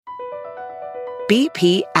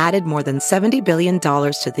BP added more than $70 billion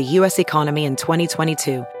to the U.S. economy in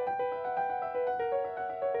 2022.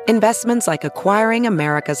 Investments like acquiring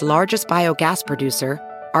America's largest biogas producer,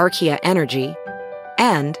 Archaea Energy,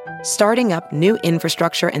 and starting up new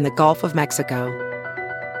infrastructure in the Gulf of Mexico.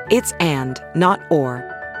 It's and, not or.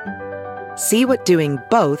 See what doing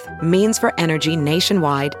both means for energy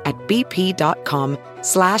nationwide at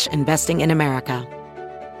bp.com/investing in America.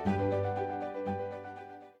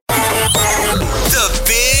 The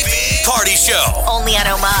Big Party Show. Only on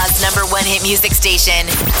Omaha's number one hit music station,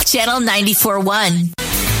 Channel 94.1.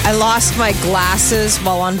 I lost my glasses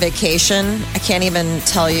while on vacation. I can't even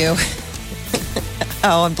tell you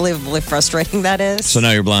how unbelievably frustrating that is. So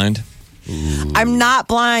now you're blind? I'm not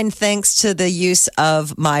blind thanks to the use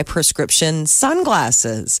of my prescription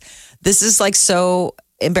sunglasses. This is like so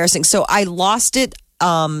embarrassing. So I lost it.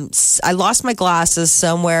 I lost my glasses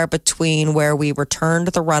somewhere between where we returned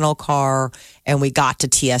the rental car and we got to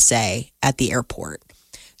TSA at the airport.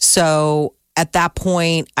 So at that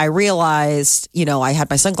point, I realized, I had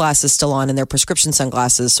my sunglasses still on and they're prescription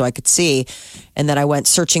sunglasses so I could see. And then I went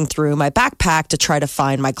searching through my backpack to try to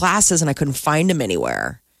find my glasses and I couldn't find them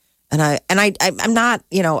anywhere. And I'm not,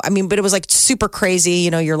 but it was like super crazy.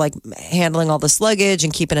 You're like handling all this luggage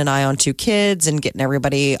and keeping an eye on two kids and getting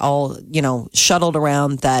everybody all, shuttled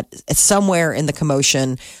around that somewhere in the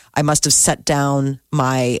commotion, I must have set down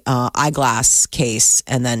my eyeglass case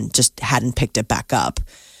and then just hadn't picked it back up.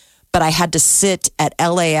 But I had to sit at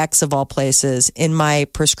LAX of all places in my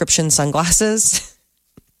prescription sunglasses.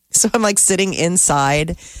 So I'm like sitting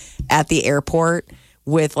inside at the airport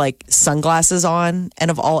with like sunglasses on, and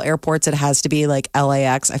of all airports, it has to be like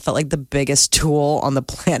LAX. I felt like the biggest tool on the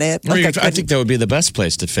planet. Like I think that would be the best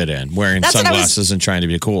place to fit in, wearing sunglasses and trying to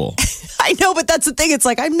be cool. I know, but that's the thing. It's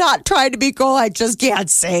like, I'm not trying to be cool. I just can't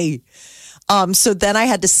see. So then I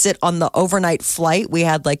had to sit on the overnight flight. We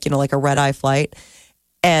had like a red-eye flight.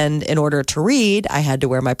 And in order to read, I had to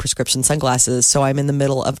wear my prescription sunglasses. So I'm in the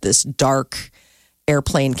middle of this dark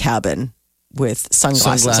airplane cabin with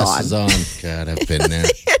sunglasses on. God, I've been there.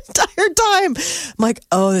 The entire time. I'm like,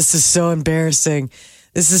 oh, this is so embarrassing.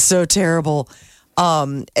 This is so terrible.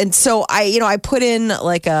 And so I put in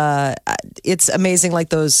like it's amazing, like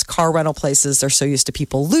those car rental places, they're so used to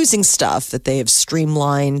people losing stuff that they have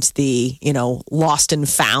streamlined the, lost and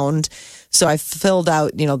found. So I filled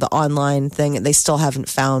out, the online thing and they still haven't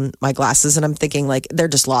found my glasses. And I'm thinking like, they're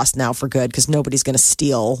just lost now for good because nobody's going to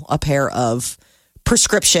steal a pair of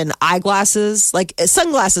prescription eyeglasses. Like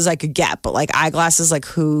sunglasses I could get, but like eyeglasses, like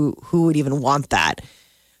who would even want that?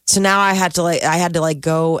 So now I had to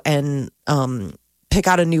go and pick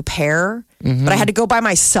out a new pair, but I had to go by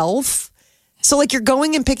myself. So like you're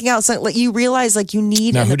going and picking out something, like you realize like you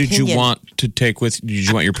need now, an who opinion. did you want to take with? Did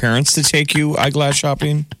you want your parents to take you eyeglass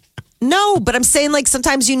shopping? No, but I'm saying like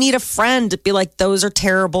sometimes you need a friend to be like, those are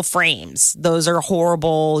terrible frames. Those are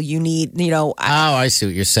horrible. You need, I see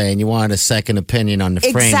what you're saying. You want a second opinion on the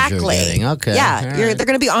frames you're getting. Okay. Yeah. Right. They're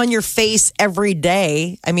going to be on your face every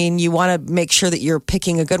day. I mean, you want to make sure that you're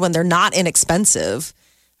picking a good one. They're not inexpensive.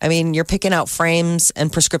 I mean, you're picking out frames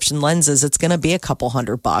and prescription lenses. It's going to be a couple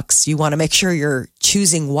 $100. You want to make sure you're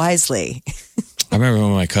choosing wisely. I remember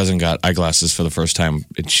when my cousin got eyeglasses for the first time.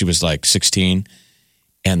 She was like 16.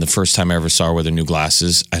 And the first time I ever saw her with her new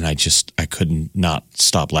glasses, and I could not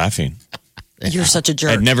stop laughing. You're such a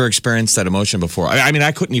jerk. I'd never experienced that emotion before. I mean,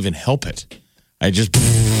 I couldn't even help it. I just...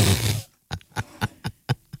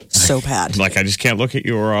 So bad. Like, I just can't look at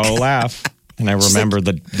you or I'll laugh. And I remember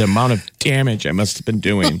the amount of damage I must have been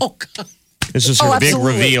doing. Oh, God. This is her big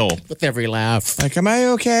reveal. With every laugh. Like, am I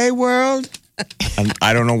okay, world? And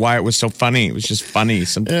I don't know why it was so funny. It was just funny.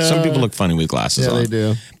 Some people look funny with glasses on. Yeah, they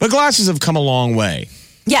do. But glasses have come a long way.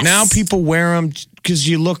 Yes. Now people wear them because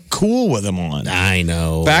you look cool with them on. I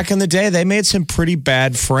know. Back in the day, they made some pretty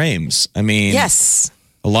bad frames. I mean, yes.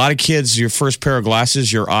 A lot of kids, your first pair of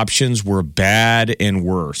glasses, your options were bad and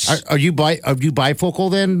worse. Are you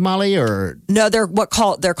bifocal then, Molly? Or no, they're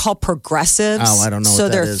called progressives. Oh, I don't know. So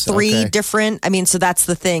what that they're is. three Okay. different. I mean, so that's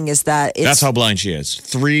the thing is that That's how blind she is.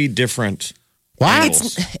 3 different. Wow.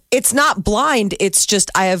 It's not blind. It's just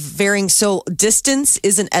I have varying. So distance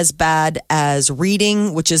isn't as bad as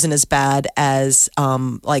reading, which isn't as bad as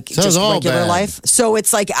just regular life. So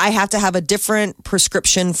it's like I have to have a different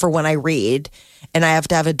prescription for when I read, and I have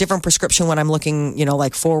to have a different prescription when I'm looking,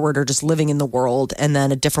 like forward or just living in the world, and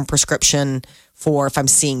then a different prescription for if I'm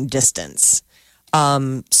seeing distance.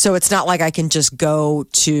 So it's not like I can just go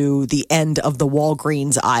to the end of the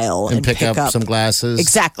Walgreens aisle and pick up some glasses.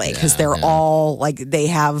 Exactly, because they're all like they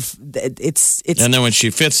have it's. And then when she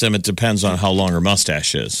fits them, it depends on how long her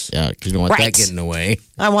mustache is. Yeah, because you don't want that getting away.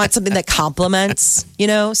 I want something that complements,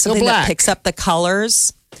 something that picks up the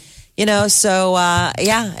colors. So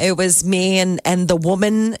it was me and the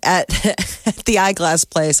woman at the eyeglass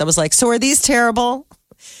place. I was like, so are these terrible?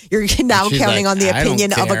 You're now counting on the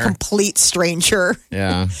opinion of a complete stranger.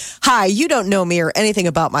 Yeah. Hi, you don't know me or anything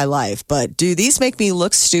about my life, but do these make me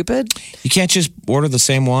look stupid? You can't just order the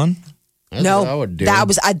same one? That's what I would do.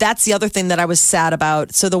 That's the other thing that I was sad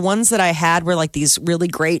about. So the ones that I had were like these really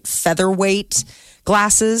great featherweight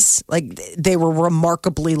glasses. Like they were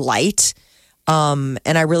remarkably light. And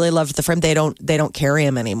I really loved the frame. They don't carry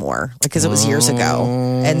them anymore because it was years ago.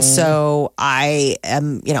 And so I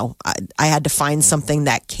am, I had to find something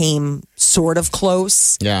that came sort of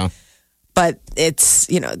close. Yeah. But it's,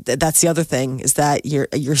 that's the other thing is that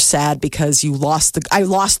you're sad because I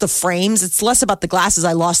lost the frames. It's less about the glasses.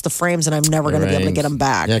 I lost the frames and I'm never going to be able to get them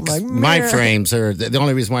back. Yeah, like, my frames are the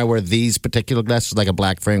only reason why I wear these particular glasses, like a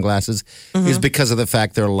black frame glasses, is because of the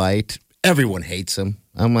fact they're light. Everyone hates them.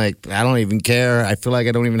 I'm like, I don't even care. I feel like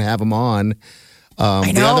I don't even have them on.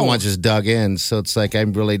 I know. The other ones just dug in, so it's like I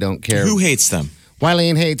really don't care. Who hates them?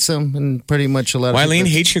 Wileen hates them, and pretty much a lot of Wileen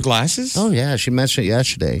people. hates your glasses? Oh, yeah. She mentioned it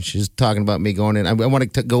yesterday. She's talking about me going in. I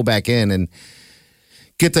want to go back in and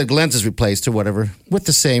get the lenses replaced or whatever with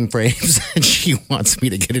the same frames. And she wants me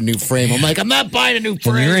to get a new frame. I'm like, I'm not buying a new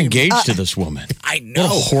frame. Well, you're engaged to this woman. I know.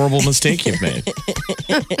 What a horrible mistake you've made.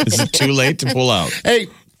 Is it too late to pull out? Hey,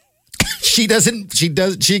 she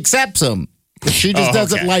accepts them. She just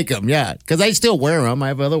doesn't like them, yeah. Because I still wear them. I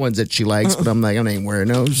have other ones that she likes, but I'm like, I ain't wearing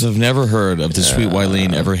those. I've never heard of the sweet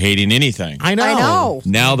Wileen ever hating anything. I know.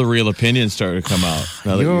 Now the real opinions started to come out.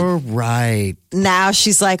 You're right. Now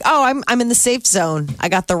she's like, oh, I'm in the safe zone. I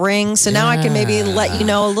got the ring. So now I can maybe let you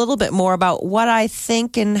know a little bit more about what I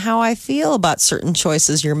think and how I feel about certain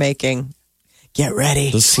choices you're making. Get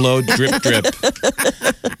ready. The slow drip, drip.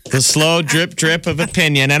 The slow drip, drip of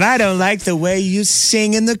opinion. And I don't like the way you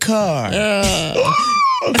sing in the car.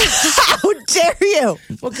 How dare you?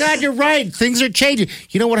 Well, God, you're right. Things are changing.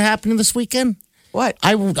 You know what happened this weekend? What?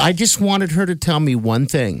 I just wanted her to tell me one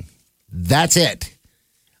thing. That's it.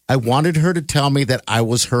 I wanted her to tell me that I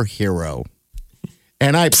was her hero.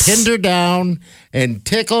 And I pinned her down and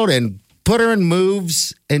tickled and put her in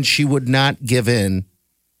moves, and she would not give in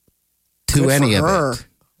to any of it.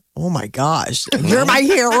 Oh my gosh. You're my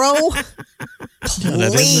hero?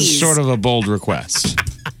 That is sort of a bold request.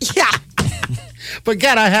 Yeah. But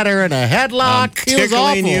God, I had her in a headlock. I'm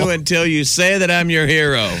tickling you until you say that I'm your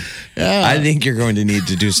hero. Yeah. I think you're going to need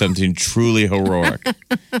to do something truly heroic.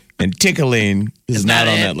 And tickling is not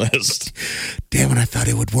on that list. Damn it, I thought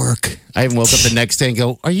it would work. I even woke up the next day and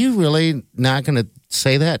go, are you really not going to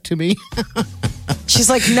say that to me? She's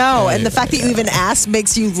like, no. And the fact that you even asked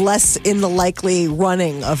makes you less in the likely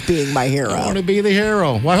running of being my hero. I want to be the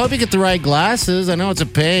hero. Well, I hope you get the right glasses. I know it's a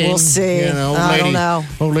pain. We'll see. I don't know.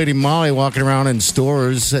 Old lady Molly walking around in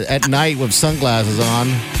stores at night with sunglasses on.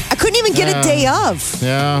 I couldn't even get a day of.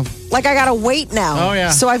 Yeah. Like I got to wait now. Oh,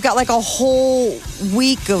 yeah. So I've got like a whole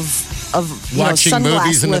week of watching sunglass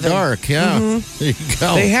movies in living. the dark. Yeah. There you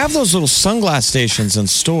go. They have those little sunglass stations in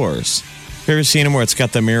stores. Have you ever seen them where it's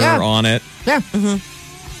got the mirror on it? Yeah.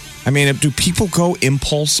 I mean, do people go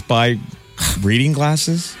impulse buy reading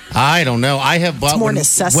glasses? I don't know. I have bought more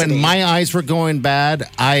necessity. When my eyes were going bad,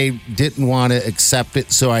 I didn't want to accept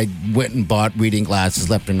it, so I went and bought reading glasses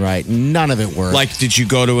left and right. None of it worked. Like, did you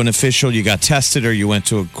go to an official, you got tested, or you went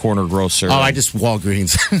to a corner grocer? Oh, I just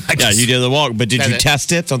Walgreens. You did the walk, but did you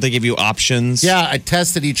test it? Don't they give you options? Yeah, I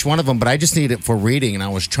tested each one of them, but I just needed it for reading, and I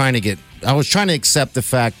was trying to accept the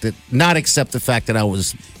fact that I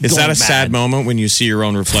was. Is that a bad. sad moment when you see your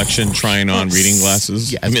own reflection trying on reading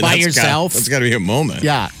glasses? Yes, by yourself. That's got to be a moment.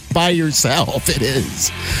 Yeah, by yourself. It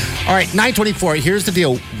is. All right, 9:24. Here's the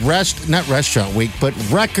deal. Not restaurant week, but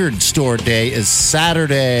record store day is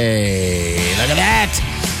Saturday. Look at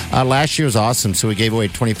that. Last year was awesome, so we gave away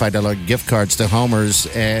 $25 gift cards to Homer's,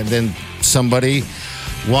 and then somebody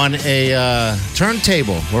won a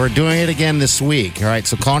turntable. We're doing it again this week. All right,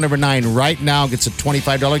 so call number 9 right now gets a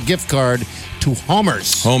 $25 gift card to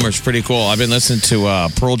Homer's. Homer's pretty cool. I've been listening to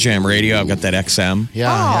Pearl Jam radio. I've got that XM.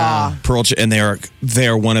 Yeah. Pearl Jam, and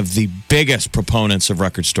they're one of the biggest proponents of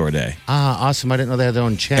Record Store Day. Awesome. I didn't know they had their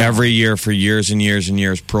own channel. Every year for years and years and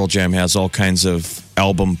years, Pearl Jam has all kinds of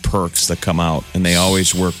album perks that come out, and they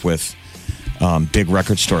always work with big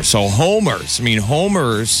record stores. So Homer's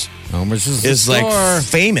Homer's is is the store. like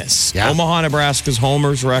famous. Yeah. Omaha, Nebraska's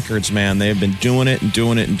Homer's Records, man. They have been doing it and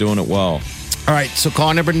doing it and doing it well. All right, so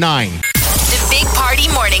call number 9. The Big Party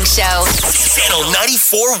Morning Show. Channel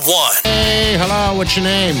 94.1. Hey, hello, what's your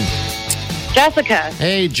name? Jessica.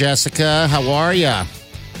 Hey, Jessica, how are ya?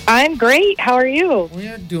 I'm great. How are you?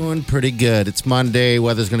 We're doing pretty good. It's Monday.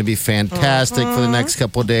 Weather's going to be fantastic for the next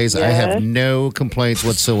couple of days. I have no complaints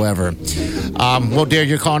whatsoever. Well, dear,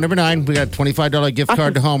 you're calling number 9. We got a $25 gift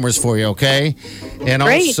card to Homer's for you, okay? And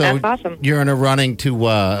Great. also, That's awesome. you're in a running to win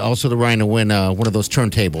one of those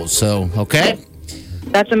turntables. So, okay?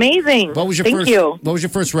 That's amazing. What was your Thank you. What was your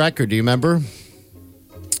first record? Do you remember?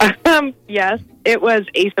 Yes, it was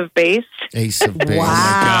Ace of Base. Ace of Base.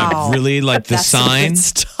 Wow. God, really? Like the That's some sign? good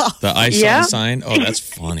stuff. The ice Yeah. on the sign? Oh, that's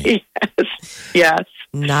funny. Yes.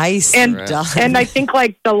 Nice And done. and I think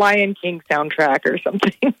like the Lion King soundtrack or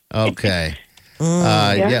something. Okay.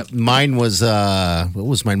 Yeah, mine was what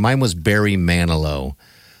was mine? Mine was Barry Manilow.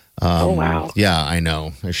 Oh wow. Yeah, I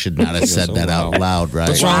know. I should not have said that out loud, right?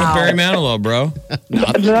 What's wrong with Barry Manilow, bro?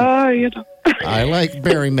 No, you know. I like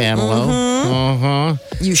Barry Manilow.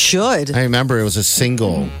 You should. I remember it was a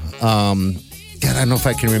single. God, I don't know if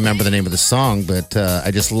I can remember the name of the song, but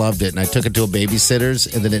I just loved it. And I took it to a babysitter's,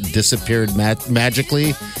 and then it disappeared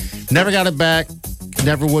magically. Never got it back.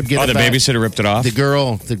 Never would get Oh, it the back. babysitter ripped it off? The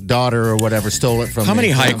girl, the daughter or whatever, stole it from How me. many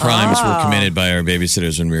high crimes were committed by our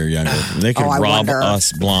babysitters when we were younger? They could I rob wonder.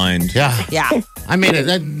 us blind. Yeah. Yeah. I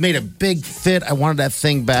made a big fit. I wanted that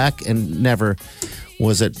thing back, and never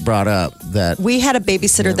was it brought up that. We had a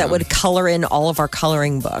babysitter that would color in all of our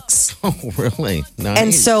coloring books. Oh, really? Nice.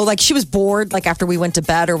 And so, like, she was bored, like, after we went to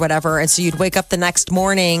bed or whatever. And so you'd wake up the next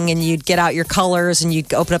morning and you'd get out your colors and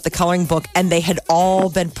you'd open up the coloring book, and they had all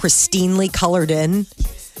been pristinely colored in.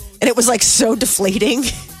 And it was, like, so deflating.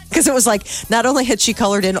 Because it was like, not only had she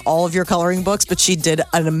colored in all of your coloring books, but she did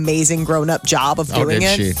an amazing grown-up job of doing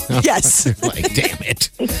did it. she? Yes. Like, damn it.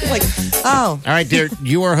 Like, oh. All right, dear,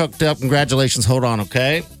 you are hooked up. Congratulations. Hold on,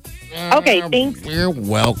 okay? Okay, thanks. You're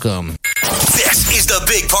welcome. This is the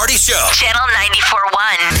Big Party Show. Channel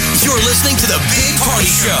 94.1. You're listening to the Big Party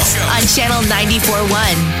Show. On Channel 94.1.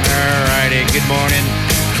 All righty, good morning.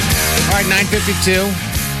 All right, 9:52.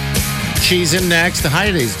 Cheese in next. The high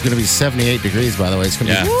today is going to be 78 degrees, by the way. It's going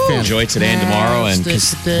to Yeah, be fantastic enjoy today and tomorrow, and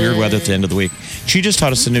 'cause weird weather at the end of the week. She just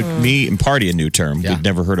taught us me and Party a new term Yeah. we'd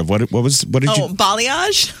never heard of. What did you?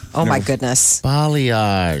 Balayage. Oh, my goodness.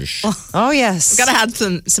 Balayage. Oh, yes. Gotta have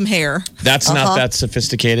some hair. That's not that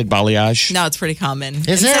sophisticated, balayage. No, it's pretty common. Is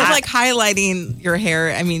Instead it? of like highlighting your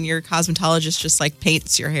hair, I mean, your cosmetologist just like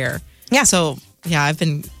paints your hair. Yeah. So yeah, I've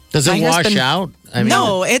been. Does it My wash husband- out? I mean,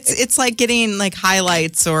 No, it's like getting like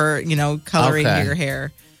highlights or coloring Okay. your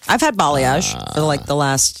hair. I've had balayage for like the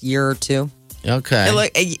last year or two. Okay.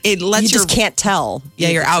 It lets You your just can't tell. your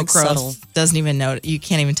It's, like, outgrowth subtle. doesn't even know. You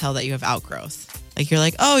can't even tell that you have outgrowth. Like you're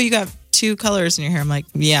like, oh, you got 2 colors in your hair. I'm like,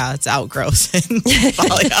 yeah, it's outgrowth.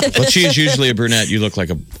 Balayage. Well, she is usually a brunette. You look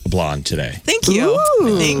like a blonde today. Thank you.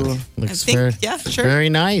 I Looks think, very, yeah, sure. very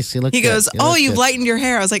nice. You look He good. goes, You oh, look you've good. lightened your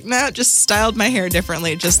hair. I was like, no, just styled my hair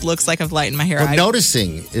differently. It just looks like I've lightened my hair. Well,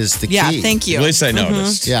 noticing is the yeah, key. thank you. At least I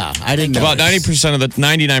noticed. Yeah, I didn't know. About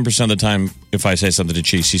 99% of the time, if I say something to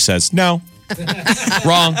Cheese, she says no,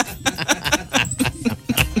 wrong.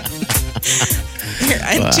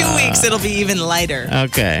 In 2 weeks, it'll be even lighter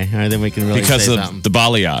Okay, all right, then we can really Because say of something. the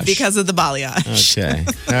balayage. because of the balayage. Okay.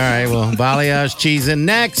 All right. Well, balayage cheese in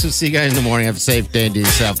next. We'll see you guys in the morning. Have a safe day and do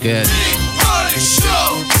yourself good. Big Party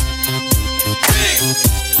Show. Big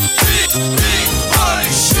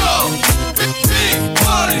Party Show. Big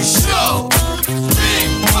Party Show. Big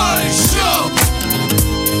Party Show.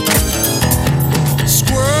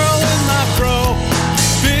 Squirrel in my fro.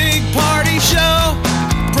 Big party show.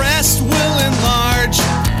 Breast will enlarge.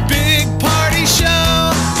 Big party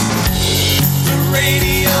show. The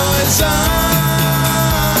radio is on.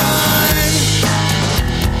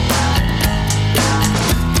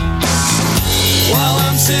 While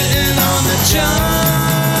I'm sitting on the john.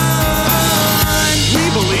 We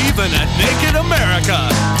believe in a naked America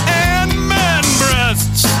and man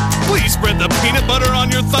breasts. Please spread the peanut butter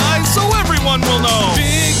on your thighs so everyone will know.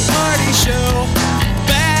 Big party show.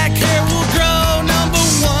 Back hair will grow. Number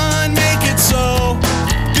 1, make it so.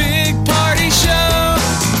 Big party show.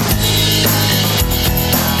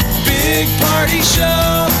 Big party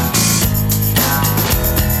show.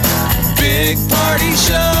 Big party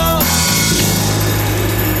show.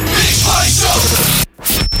 Big Party Show.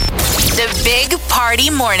 The Big Party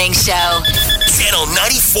Morning Show. Channel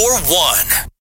 94.1.